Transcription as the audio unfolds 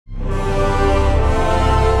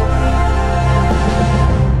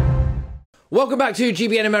Welcome back to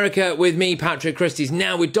GBN America with me, Patrick Christys.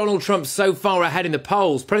 Now, with Donald Trump so far ahead in the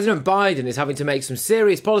polls, President Biden is having to make some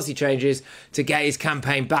serious policy changes to get his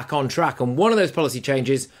campaign back on track. And one of those policy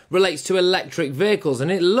changes relates to electric vehicles.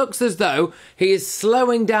 And it looks as though he is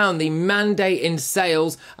slowing down the mandate in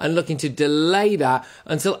sales and looking to delay that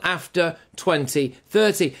until after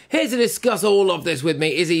 2030. Here to discuss all of this with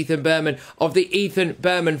me is Ethan Berman of the Ethan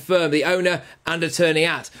Berman firm, the owner and attorney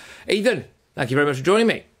at. Ethan, thank you very much for joining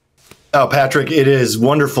me. Oh, Patrick, it is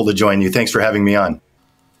wonderful to join you. Thanks for having me on.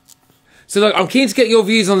 So, look, I'm keen to get your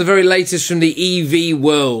views on the very latest from the EV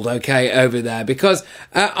world, okay, over there, because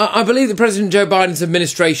I believe that President Joe Biden's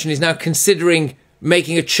administration is now considering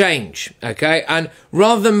making a change, okay, and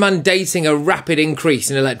rather than mandating a rapid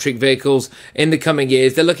increase in electric vehicles in the coming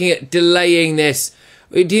years, they're looking at delaying this.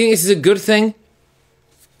 Do you think this is a good thing?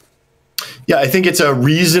 Yeah, I think it's a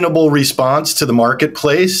reasonable response to the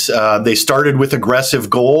marketplace. They started with aggressive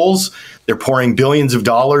goals. They're pouring billions of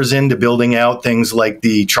dollars into building out things like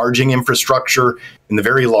the charging infrastructure in the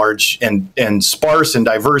very large and sparse and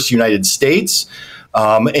diverse United States.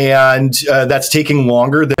 And that's taking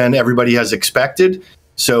longer than everybody has expected.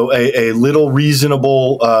 So a little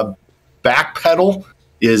reasonable backpedal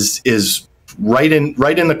is right in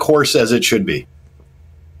the course as it should be.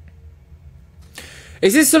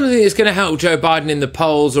 Is this something that's going to help Joe Biden in the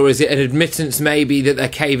polls, or is it an admittance maybe that they're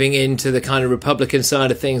caving into the kind of Republican side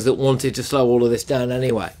of things that wanted to slow all of this down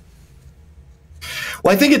anyway?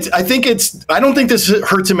 Well, I don't think this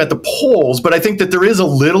hurts him at the polls, but I think that there is a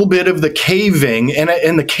little bit of the caving,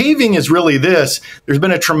 and the caving is really this. There's been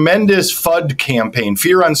a tremendous FUD campaign,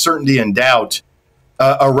 fear, uncertainty, and doubt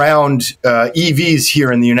around EVs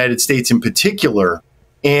here in the United States in particular.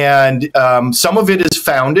 And some of it is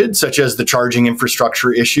founded, such as the charging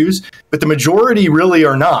infrastructure issues, but the majority really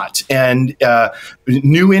are not. And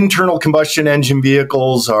new internal combustion engine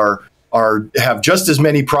vehicles have just as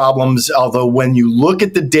many problems. Although when you look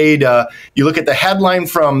at the data, you look at the headline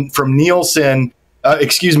from Nielsen,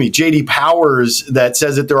 JD Powers, that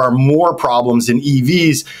says that there are more problems in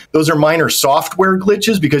EVs. Those are minor software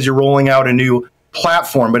glitches because you're rolling out a new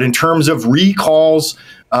platform. But in terms of recalls,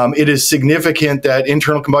 it is significant that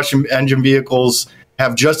internal combustion engine vehicles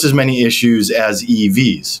have just as many issues as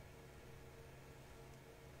EVs.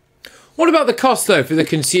 What about the cost, though, for the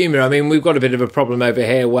consumer? I mean, we've got a bit of a problem over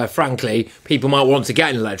here where, frankly, people might want to get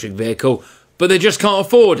an electric vehicle, but they just can't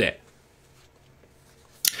afford it.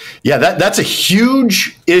 Yeah, that's a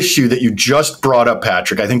huge issue that you just brought up,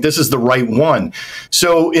 Patrick. I think this is the right one.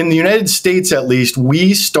 So in the United States, at least,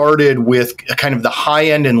 we started with kind of the high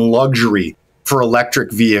end and luxury for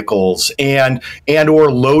electric vehicles and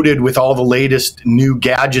or loaded with all the latest new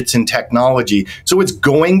gadgets and technology. So it's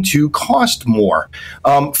going to cost more.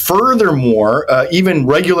 Furthermore, even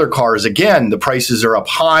regular cars, again, the prices are up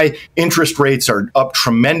high. Interest rates are up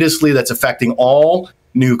tremendously. That's affecting all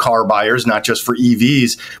new car buyers, not just for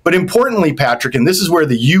EVs. But importantly, Patrick, and this is where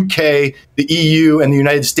the UK, the EU, and the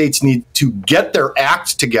United States need to get their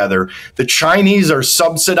act together. The Chinese are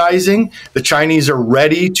subsidizing. The Chinese are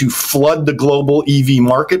ready to flood the global EV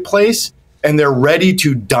marketplace, and they're ready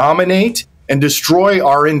to dominate and destroy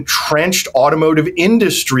our entrenched automotive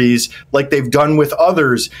industries like they've done with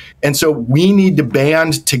others. And so we need to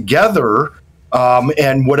band together,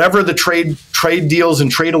 and whatever the trade deals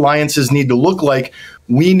and trade alliances need to look like,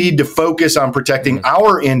 we need to focus on protecting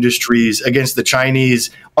our industries against the Chinese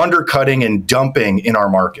undercutting and dumping in our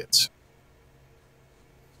markets.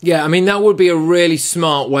 Yeah, I mean, that would be a really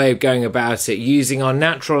smart way of going about it, using our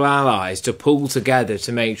natural allies to pull together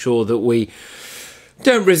to make sure that we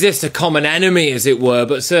don't resist a common enemy, as it were,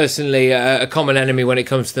 but certainly a common enemy when it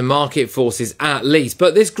comes to the market forces, at least.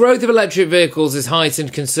 But this growth of electric vehicles has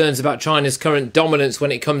heightened concerns about China's current dominance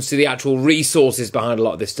when it comes to the actual resources behind a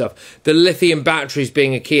lot of this stuff. The lithium batteries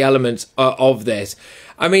being a key element of this.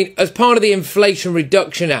 I mean, as part of the Inflation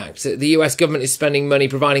Reduction Act, the US government is spending money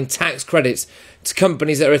providing tax credits to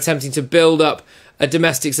companies that are attempting to build up a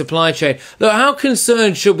domestic supply chain. Look, how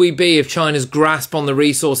concerned should we be of China's grasp on the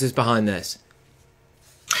resources behind this?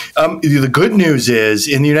 The good news is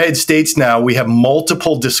in the United States now, we have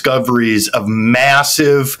multiple discoveries of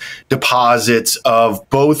massive deposits of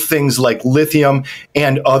both things like lithium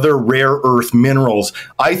and other rare earth minerals.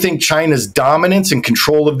 I think China's dominance and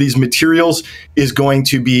control of these materials is going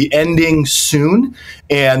to be ending soon.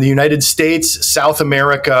 And the United States, South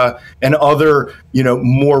America, and other,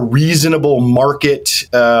 more reasonable market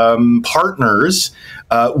partners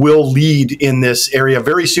will lead in this area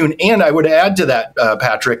very soon. And I would add to that,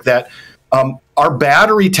 Patrick, that Our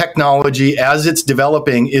battery technology, as it's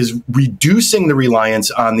developing, is reducing the reliance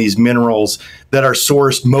on these minerals that are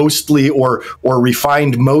sourced mostly or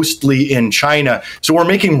refined mostly in China. So we're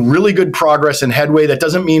making really good progress and headway. That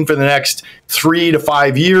doesn't mean for the next 3 to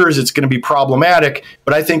 5 years it's going to be problematic,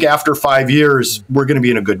 but I think after 5 years, we're going to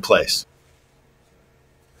be in a good place.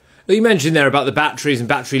 You mentioned there about the batteries and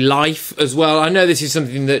battery life as well. I know this is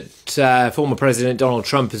something that former President Donald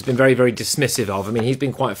Trump has been very, very dismissive of. I mean, he's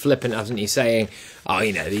been quite flippant, hasn't he, saying, oh,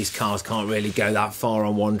 you know, these cars can't really go that far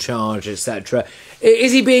on one charge, etc.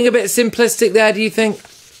 Is he being a bit simplistic there, do you think?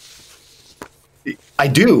 I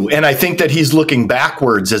do. And I think that he's looking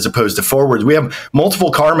backwards as opposed to forwards. We have multiple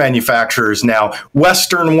car manufacturers now,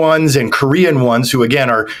 Western ones and Korean ones, who, again,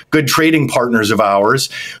 are good trading partners of ours,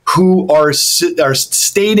 who are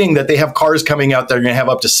stating that they have cars coming out that are going to have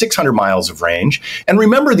up to 600 miles of range. And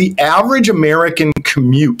remember, the average American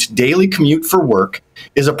daily commute for work,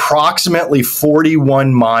 is approximately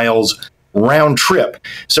 41 miles round trip.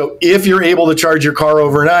 So if you're able to charge your car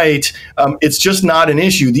overnight, it's just not an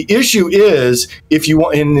issue. The issue is, if you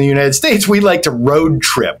want, in the United States, we like to road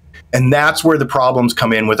trip. And that's where the problems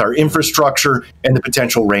come in with our infrastructure and the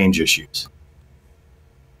potential range issues.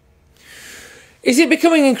 Is it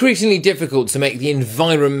becoming increasingly difficult to make the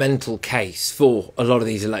environmental case for a lot of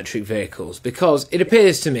these electric vehicles? Because it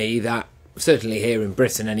appears to me that, certainly here in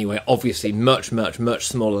Britain anyway, obviously much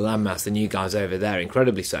smaller landmass than you guys over there,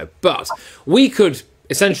 incredibly so. But we could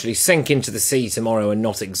essentially sink into the sea tomorrow and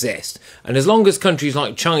not exist. And as long as countries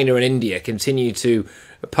like China and India continue to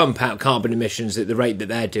pump out carbon emissions at the rate that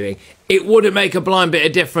they're doing, it wouldn't make a blind bit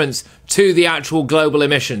of difference to the actual global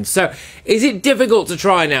emissions. So is it difficult to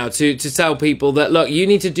try now to tell people that, look, you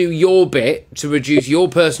need to do your bit to reduce your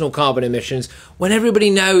personal carbon emissions, when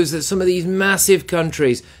everybody knows that some of these massive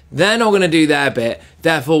countries, they're not going to do their bit,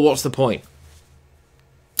 therefore what's the point?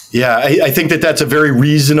 Yeah, I think that that's a very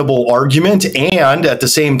reasonable argument. And at the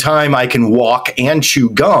same time, I can walk and chew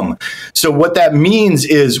gum. So what that means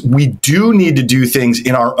is we do need to do things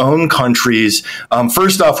in our own countries.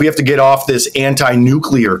 First off, we have to get off this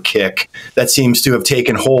anti-nuclear kick that seems to have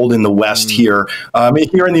taken hold in the West here.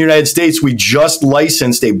 Here in the United States, we just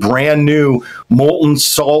licensed a brand new molten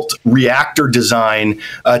salt reactor design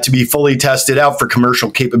to be fully tested out for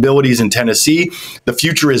commercial capabilities in Tennessee. The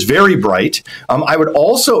future is very bright. I would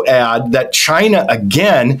also add that China,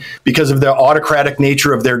 again, because of the autocratic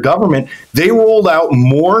nature of their government, they rolled out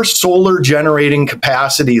more solar generating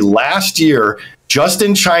capacity last year just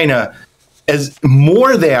in China as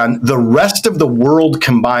more than the rest of the world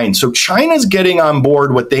combined. So China's getting on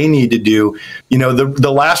board what they need to do. You know,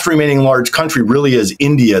 the last remaining large country really is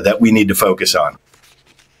India that we need to focus on.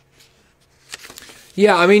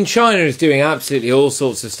 Yeah, I mean, China is doing absolutely all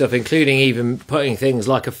sorts of stuff, including even putting things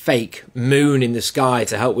like a fake moon in the sky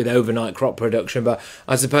to help with overnight crop production. But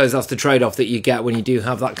I suppose that's the trade-off that you get when you do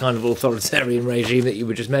have that kind of authoritarian regime that you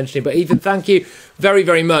were just mentioning. But Ethan, thank you very,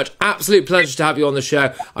 very much. Absolute pleasure to have you on the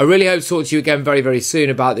show. I really hope to talk to you again very, very soon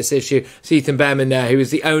about this issue. It's Ethan Behrman there, who is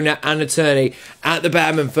the owner and attorney at the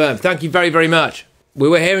Behrman firm. Thank you very, very much. We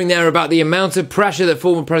were hearing there about the amount of pressure that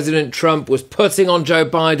former President Trump was putting on Joe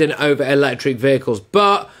Biden over electric vehicles.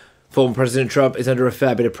 But former President Trump is under a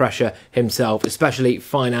fair bit of pressure himself, especially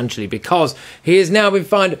financially, because he has now been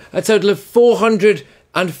fined a total of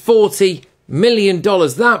 $440 million.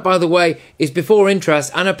 That, by the way, is before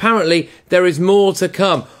interest, and apparently there is more to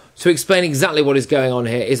come. To explain exactly what is going on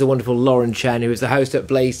here is the wonderful Lauren Chen, who is the host at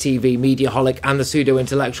Blaze TV, Mediaholic, and the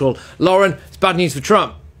pseudo-intellectual. Lauren, it's bad news for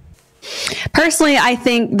Trump. Personally, I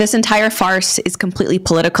think this entire farce is completely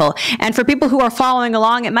political. And for people who are following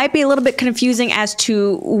along, it might be a little bit confusing as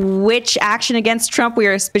to which action against Trump we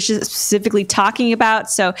are specifically talking about.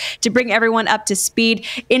 So to bring everyone up to speed,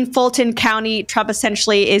 in Fulton County, Trump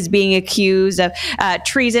essentially is being accused of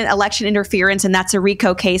treason, election interference, and that's a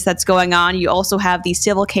RICO case that's going on. You also have the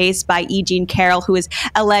civil case by E. Jean Carroll, who is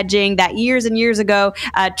alleging that years and years ago,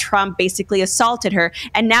 Trump basically assaulted her.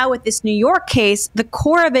 And now with this New York case, the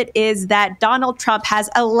core of it is that Donald Trump has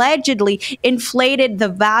allegedly inflated the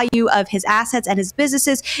value of his assets and his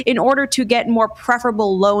businesses in order to get more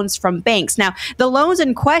preferable loans from banks. Now, the loans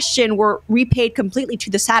in question were repaid completely to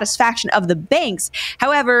the satisfaction of the banks.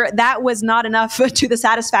 However, that was not enough to the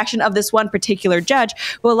satisfaction of this one particular judge,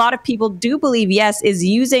 who a lot of people do believe, yes, is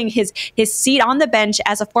using his seat on the bench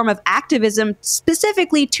as a form of activism,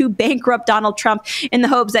 specifically to bankrupt Donald Trump in the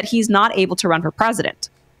hopes that he's not able to run for president.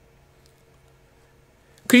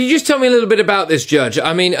 Could you just tell me a little bit about this judge?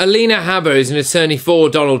 I mean, Alina Habba, who's an attorney for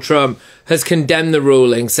Donald Trump, has condemned the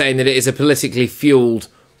ruling, saying that it is a politically fueled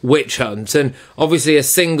witch hunt. And obviously a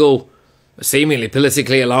single, seemingly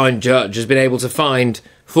politically aligned judge has been able to find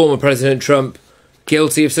former President Trump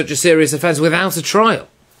guilty of such a serious offence without a trial.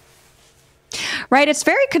 Right. It's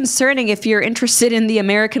very concerning if you're interested in the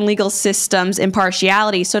American legal system's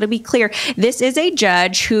impartiality. So to be clear, this is a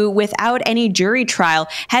judge who, without any jury trial,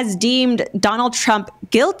 has deemed Donald Trump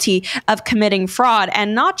guilty of committing fraud.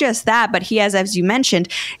 And not just that, but he has, as you mentioned,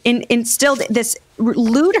 instilled this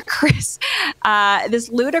ludicrous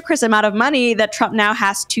amount of money that Trump now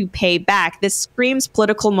has to pay back. This screams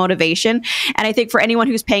political motivation. And I think for anyone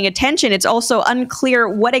who's paying attention, it's also unclear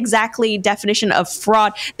what exactly definition of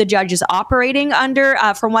fraud the judge is operating under.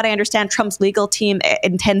 From what I understand, Trump's legal team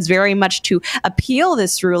intends very much to appeal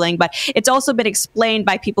this ruling, but it's also been explained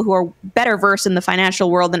by people who are better versed in the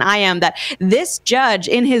financial world than I am that this judge,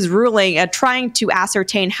 in his ruling, trying to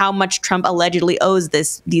ascertain how much Trump allegedly owes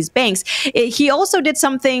these banks, he also did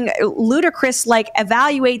something ludicrous like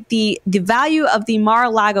evaluate the value of the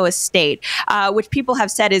Mar-a-Lago estate, which people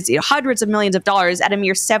have said is hundreds of millions of dollars, at a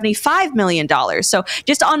mere $75 million. So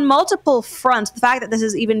just on multiple fronts, the fact that this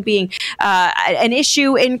is even being an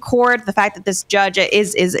issue in court, the fact that this judge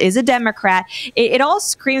is a Democrat, it all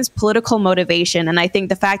screams political motivation. And I think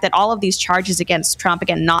the fact that all of these charges against Trump,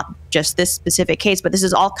 again, not just this specific case, but this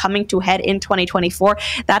is all coming to a head in 2024,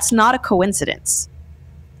 that's not a coincidence.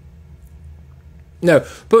 No,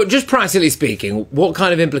 but just practically speaking, what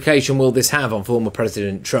kind of implication will this have on former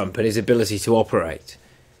President Trump and his ability to operate?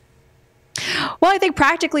 Well, I think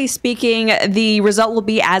practically speaking, the result will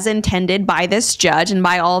be as intended by this judge and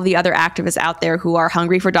by all the other activists out there who are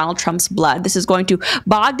hungry for Donald Trump's blood. This is going to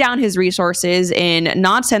bog down his resources in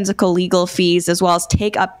nonsensical legal fees, as well as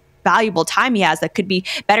take up valuable time he has that could be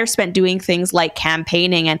better spent doing things like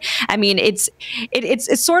campaigning. And I mean, it's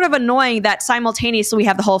sort of annoying that simultaneously we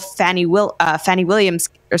have the whole Fani Willis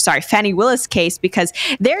case, because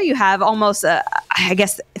there you have almost, I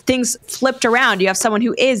guess, things flipped around. You have someone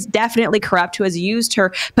who is definitely corrupt, who has used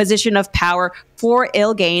her position of power for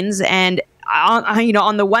ill gains, and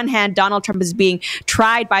on the one hand, Donald Trump is being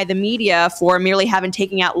tried by the media for merely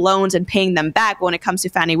taking out loans and paying them back. But when it comes to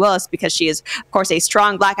Fani Willis, because she is, of course, a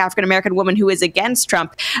strong Black African-American woman who is against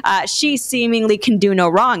Trump, she seemingly can do no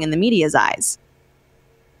wrong in the media's eyes.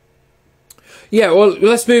 Yeah, well,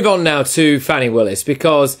 let's move on now to Fani Willis,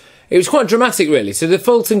 because it was quite dramatic, really. So the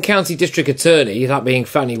Fulton County District Attorney, that being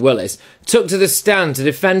Fani Willis, took to the stand to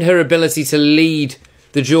defend her ability to lead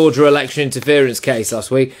the Georgia election interference case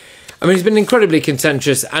last week. I mean, it's been an incredibly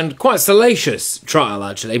contentious and quite salacious trial,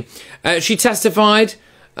 actually. She testified,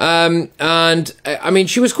 and I mean,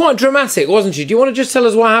 she was quite dramatic, wasn't she? Do you want to just tell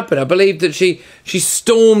us what happened? I believe that she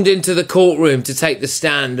stormed into the courtroom to take the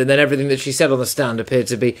stand, and then everything that she said on the stand appeared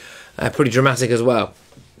to be pretty dramatic as well.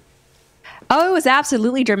 Oh, it was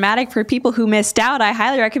absolutely dramatic. For people who missed out, I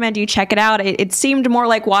highly recommend you check it out. It seemed more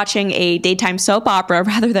like watching a daytime soap opera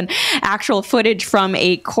rather than actual footage from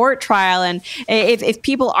a court trial. And if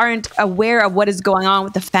people aren't aware of what is going on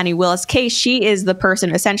with the Fani Willis case, she is the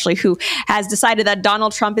person essentially who has decided that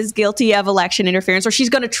Donald Trump is guilty of election interference, or she's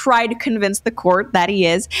going to try to convince the court that he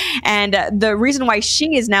is. And the reason why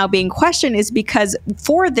she is now being questioned is because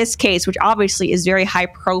for this case, which obviously is very high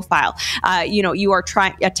profile, you are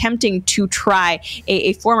attempting to try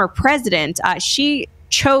a former president. She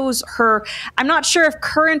chose her, I'm not sure if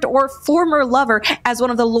current or former lover, as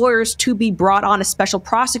one of the lawyers to be brought on as special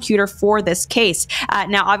prosecutor for this case.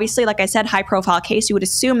 Now, obviously, like I said, high profile case, you would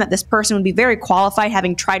assume that this person would be very qualified,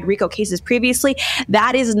 having tried RICO cases previously.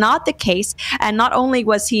 That is not the case. And not only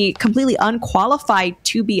was he completely unqualified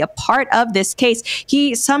to be a part of this case,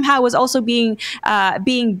 he somehow was also being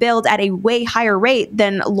billed at a way higher rate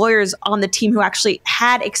than lawyers on the team who actually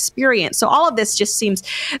had experience. So all of this just seems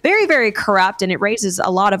very, very corrupt, and it raises a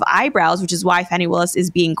lot of eyebrows, which is why Fani Willis is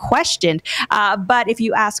being questioned. But if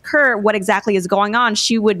you ask her what exactly is going on,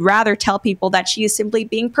 she would rather tell people that she is simply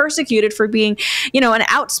being persecuted for being, an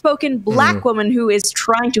outspoken Black woman who is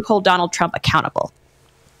trying to hold Donald Trump accountable.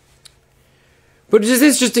 But does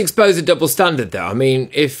this just expose a double standard, though? I mean,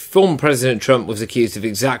 if former President Trump was accused of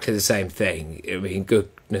exactly the same thing, I mean,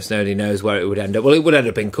 goodness only knows where it would end up. Well, it would end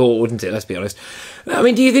up in court, wouldn't it? Let's be honest. I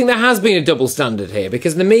mean, do you think there has been a double standard here?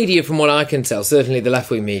 Because the media, from what I can tell, certainly the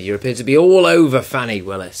left-wing media, appear to be all over Fani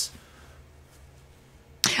Willis.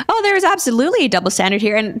 Oh, there is absolutely a double standard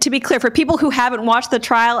here. And to be clear, for people who haven't watched the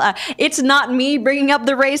trial, it's not me bringing up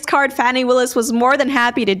the race card. Fani Willis was more than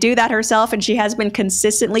happy to do that herself, and she has been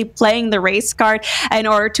consistently playing the race card in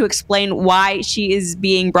order to explain why she is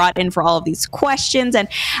being brought in for all of these questions. And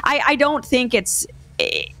I don't think it's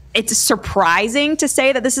it's surprising to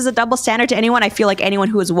say that this is a double standard to anyone. I feel like anyone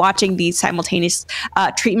who is watching the simultaneous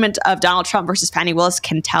treatment of Donald Trump versus Fani Willis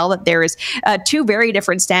can tell that there is two very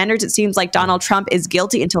different standards. It seems like Donald Trump is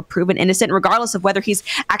guilty until proven innocent, regardless of whether he's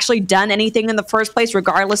actually done anything in the first place,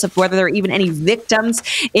 regardless of whether there are even any victims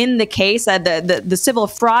in the case. The civil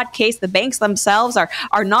fraud case, the banks themselves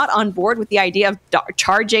are not on board with the idea of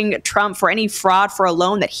charging Trump for any fraud for a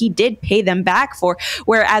loan that he did pay them back for.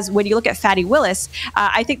 Whereas when you look at Fani Willis,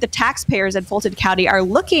 I think the taxpayers in Fulton County are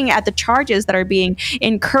looking at the charges that are being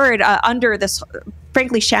incurred under this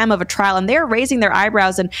frankly sham of a trial, and they're raising their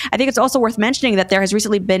eyebrows. And I think it's also worth mentioning that there has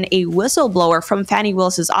recently been a whistleblower from Fani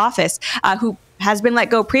Willis's office who has been let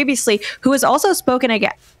go previously, who has also spoken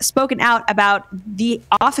out about the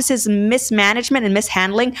office's mismanagement and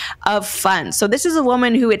mishandling of funds. So this is a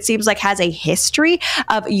woman who it seems like has a history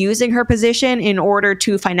of using her position in order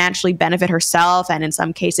to financially benefit herself and in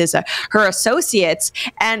some cases her associates.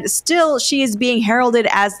 And still she is being heralded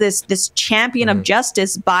as this champion of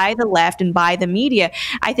justice by the left and by the media.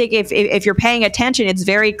 I think if you're paying attention, it's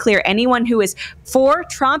very clear. Anyone who is for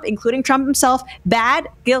Trump, including Trump himself, bad,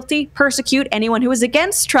 guilty, persecute. Anyone who is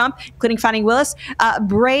against Trump, including Fani Willis,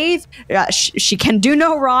 brave. She can do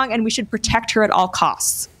no wrong, and we should protect her at all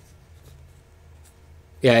costs.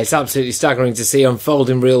 Yeah, it's absolutely staggering to see unfold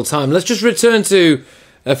in real time. Let's just return to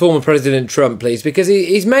former President Trump, please, because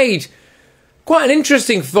he's made quite an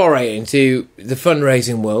interesting foray into the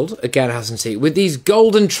fundraising world, again, hasn't he? With these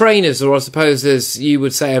golden trainers, or I suppose as you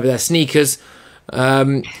would say over there, sneakers.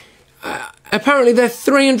 Apparently they're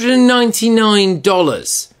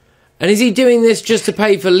 $399. And is he doing this just to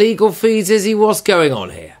pay for legal fees? What's going on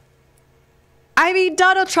here? I mean,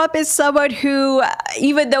 Donald Trump is someone who,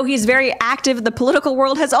 even though he's very active in the political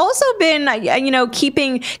world, has also been,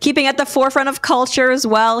 keeping at the forefront of culture as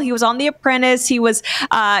well. He was on The Apprentice. He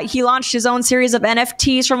launched his own series of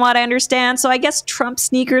NFTs, from what I understand. So I guess Trump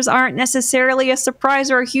sneakers aren't necessarily a surprise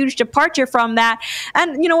or a huge departure from that.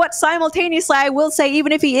 And you know what? Simultaneously, I will say,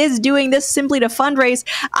 even if he is doing this simply to fundraise,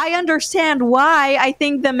 I understand why. I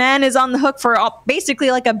think the man is on the hook for basically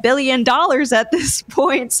like $1 billion at this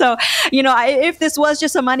point. So, if this was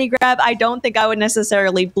just a money grab, I don't think I would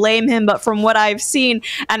necessarily blame him. But from what I've seen,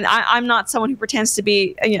 and I'm not someone who pretends to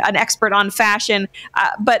be an expert on fashion,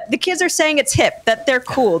 but the kids are saying it's hip, that they're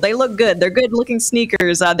cool, they look good, they're good looking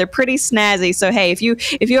sneakers, they're pretty snazzy. So hey, if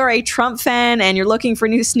you're a Trump fan and you're looking for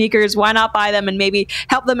new sneakers, why not buy them and maybe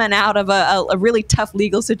help the man out of a really tough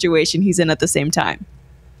legal situation he's in at the same time.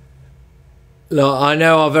 Look, I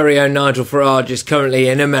know our very own Nigel Farage is currently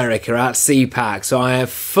in America at CPAC, so I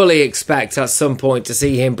fully expect at some point to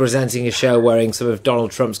see him presenting a show wearing some of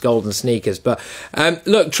Donald Trump's golden sneakers. But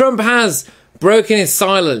look, Trump has broken his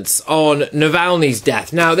silence on Navalny's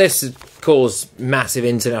death. Now, this has caused massive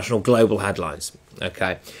international global headlines.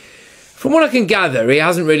 Okay. From what I can gather, he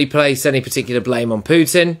hasn't really placed any particular blame on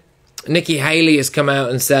Putin. Nikki Haley has come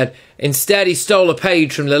out and said instead he stole a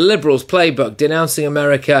page from the Liberals' playbook denouncing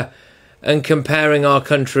America and comparing our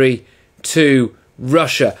country to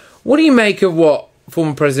Russia. What do you make of what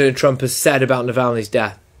former President Trump has said about Navalny's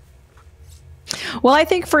death? Well, I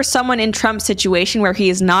think for someone in Trump's situation where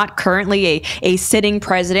he is not currently a sitting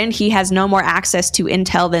president, he has no more access to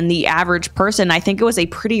intel than the average person. I think it was a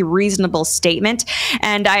pretty reasonable statement.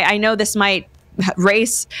 And I know this might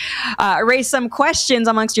raise some questions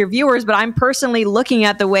amongst your viewers, but I'm personally looking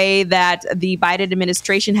at the way that the Biden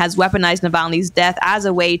administration has weaponized Navalny's death as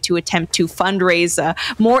a way to attempt to fundraise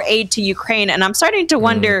more aid to Ukraine. And I'm starting to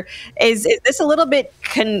wonder, is this a little bit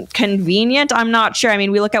convenient? I'm not sure. I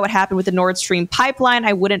mean, we look at what happened with the Nord Stream pipeline.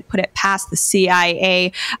 I wouldn't put it past the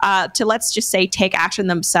CIA to, let's just say, take action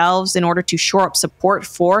themselves in order to shore up support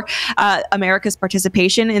for America's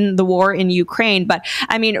participation in the war in Ukraine. But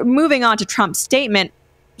I mean, moving on to Trump's statement,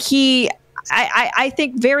 I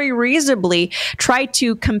think very reasonably tried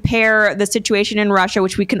to compare the situation in Russia,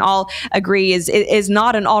 which we can all agree is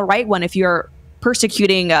not an all right one if you're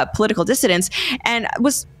persecuting political dissidents, and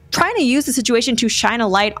was trying to use the situation to shine a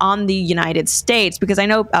light on the United States, because I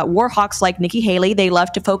know war hawks like Nikki Haley, they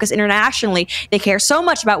love to focus internationally. They care so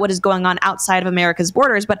much about what is going on outside of America's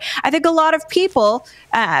borders. But I think a lot of people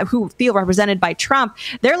who feel represented by Trump,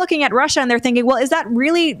 they're looking at Russia and they're thinking, well, is that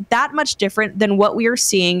really that much different than what we are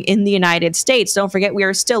seeing in the United States? Don't forget, we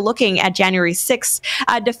are still looking at January 6th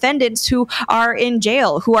defendants who are in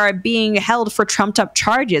jail, who are being held for trumped up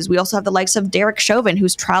charges. We also have the likes of Derek Chauvin,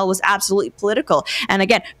 whose trial was absolutely political. And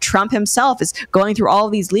again, Trump himself is going through all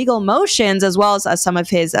of these legal motions, as well as some of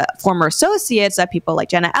his former associates, people like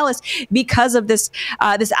Jenna Ellis, because of this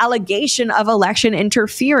allegation of election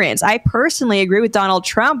interference. I personally agree with Donald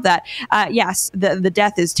Trump that yes, the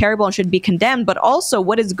death is terrible and should be condemned, but also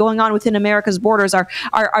what is going on within America's borders are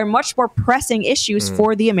much more pressing issues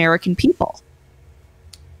for the American people.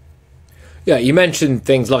 Yeah, you mentioned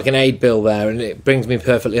things like an aid bill there, and it brings me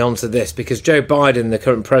perfectly onto this, because Joe Biden, the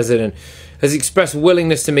current president, has expressed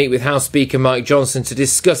willingness to meet with House Speaker Mike Johnson to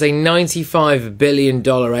discuss a $95 billion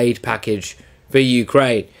aid package for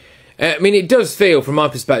Ukraine. I mean, it does feel, from my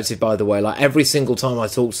perspective, by the way, like every single time I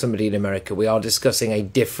talk to somebody in America, we are discussing a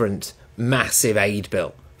different massive aid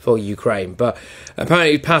bill for Ukraine. But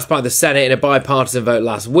apparently it passed by the Senate in a bipartisan vote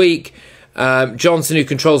last week. Johnson, who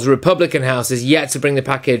controls the Republican House, is yet to bring the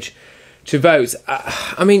package to vote.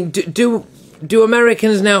 I mean, do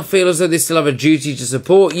Americans now feel as though they still have a duty to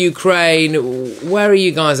support Ukraine? Where are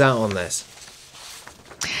you guys at on this?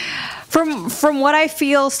 From what I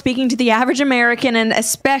feel, speaking to the average American, and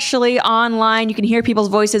especially online, you can hear people's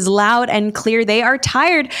voices loud and clear. They are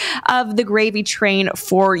tired of the gravy train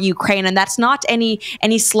for Ukraine, and that's not any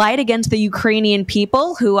slight against the Ukrainian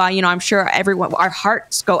people, who I'm sure everyone, our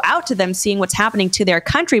hearts go out to them, seeing what's happening to their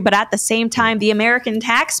country. But at the same time, the American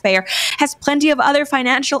taxpayer has plenty of other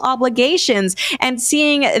financial obligations, and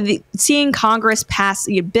seeing Congress pass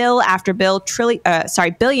bill after bill,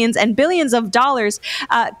 billions and billions of dollars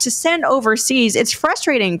to send overseas. It's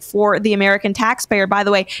frustrating for the American taxpayer. By the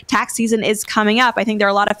way, tax season is coming up. I think there are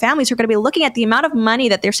a lot of families who are going to be looking at the amount of money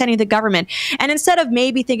that they're sending to the government. And instead of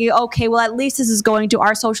maybe thinking, okay, well, at least this is going to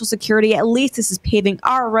our Social Security, at least this is paving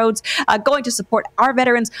our roads, going to support our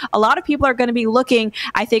veterans, a lot of people are going to be looking,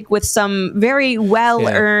 I think, with some very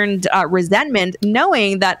well-earned resentment,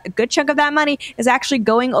 knowing that a good chunk of that money is actually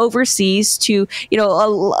going overseas to,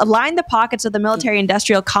 line the pockets of the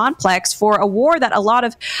military-industrial complex for a war that a lot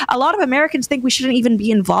of Americans think we shouldn't even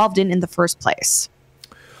be involved in the first place.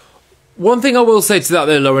 One thing I will say to that,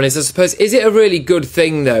 though, Lauren, is I suppose, is it a really good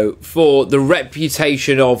thing, though, for the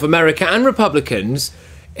reputation of America and Republicans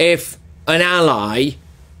if an ally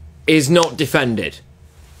is not defended?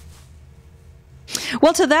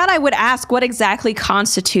 Well, to that, I would ask what exactly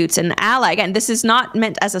constitutes an ally. Again, this is not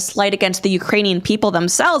meant as a slight against the Ukrainian people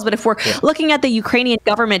themselves, but if we're looking at the Ukrainian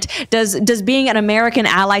government, does being an American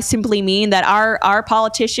ally simply mean that our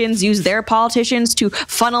politicians use their politicians to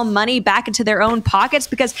funnel money back into their own pockets?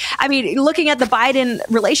 Because, I mean, looking at the Biden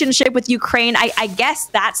relationship with Ukraine, I guess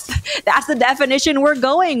that's the definition we're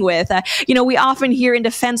going with. We often hear in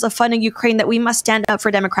defense of funding Ukraine that we must stand up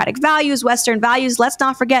for democratic values, Western values. Let's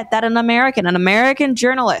not forget that an American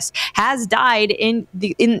journalist has died in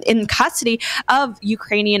custody of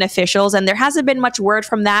Ukrainian officials, and there hasn't been much word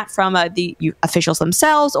from the officials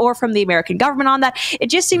themselves or from the American government on that. It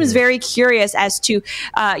just seems very curious as to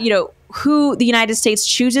who the United States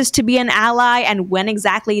chooses to be an ally and when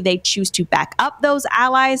exactly they choose to back up those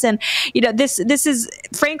allies. And, this is,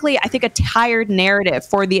 frankly, I think, a tired narrative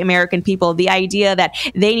for the American people, the idea that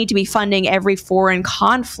they need to be funding every foreign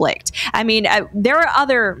conflict. I mean, there are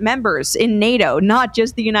other members in NATO, not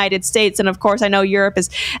just the United States. And of course, I know Europe is,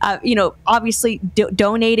 obviously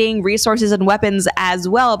donating resources and weapons as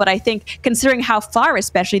well. But I think considering how far,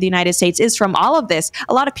 especially the United States, is from all of this,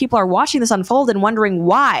 a lot of people are watching this unfold and wondering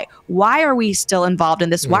why. Why are we still involved in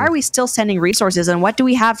this? Why are we still sending resources? And what do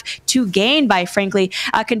we have to gain by, frankly,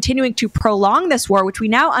 continuing to prolong this war, which we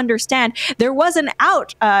now understand there was an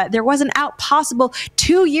out possible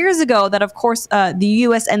 2 years ago that, of course, the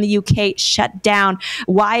U.S. and the U.K. shut down.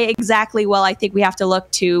 Why exactly? Well, I think we have to look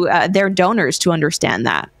to their donors to understand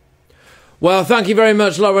that. Well, thank you very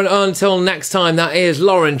much, Lauren. Until next time, that is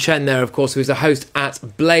Lauren Chen there, of course, who's a host at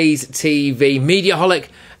Blaze TV, Mediaholic,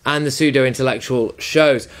 and the pseudo-intellectual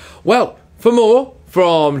shows. Well, for more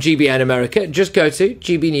from GBN America, just go to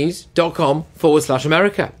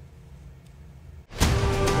gbnews.com/America.